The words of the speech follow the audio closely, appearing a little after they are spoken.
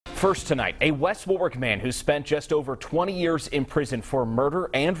First tonight, a West Warwick man who spent just over 20 years in prison for murder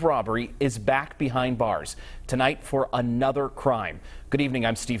and robbery is back behind bars tonight for another crime. Good evening,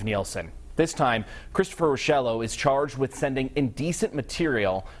 I'm Steve Nielsen. This time, Christopher Rochello is charged with sending indecent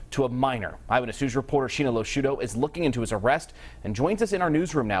material to a minor. Eyewitness News reporter Sheena Losciuto is looking into his arrest and joins us in our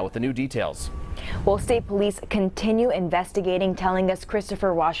newsroom now with the new details. Well, state police continue investigating, telling us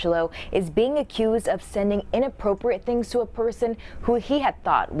Christopher Rochello is being accused of sending inappropriate things to a person who he had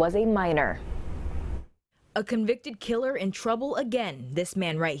thought was a minor. A convicted killer in trouble again. This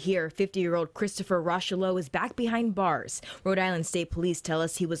man right here, 50-year-old Christopher Rochello, is back behind bars. Rhode Island State Police tell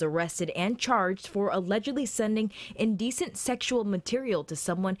us he was arrested and charged for allegedly sending indecent sexual material to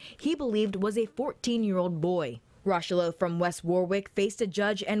someone he believed was a 14-year-old boy. Rochello from West Warwick faced a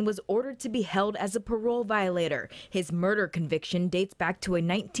judge and was ordered to be held as a parole violator. His murder conviction dates back to a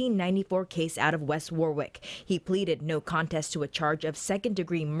 1994 case out of West Warwick. He pleaded no contest to a charge of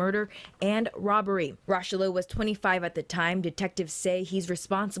second-degree murder and robbery. Rochello was 25 at the time. Detectives say he's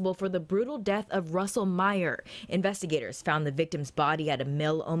responsible for the brutal death of Russell Meyer. Investigators found the victim's body at a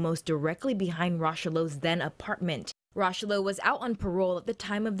mill almost directly behind Rochello's then apartment. Rochello was out on parole at the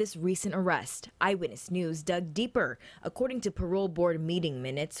time of this recent arrest. Eyewitness News dug deeper. According to parole board meeting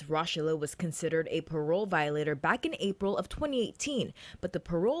minutes, Rochello was considered a parole violator back in April of 2018, but the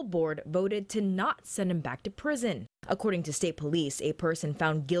parole board voted to not send him back to prison. According to state police, a person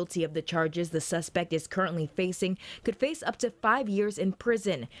found guilty of the charges the suspect is currently facing could face up to 5 years in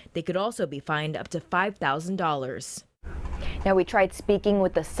prison. They could also be fined up to $5,000. Now, we tried speaking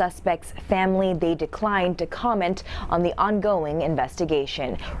with the suspect's family. They declined to comment on the ongoing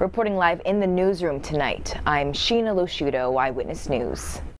investigation. Reporting live in the newsroom tonight, I'm Sheena Losciuto, Eyewitness News.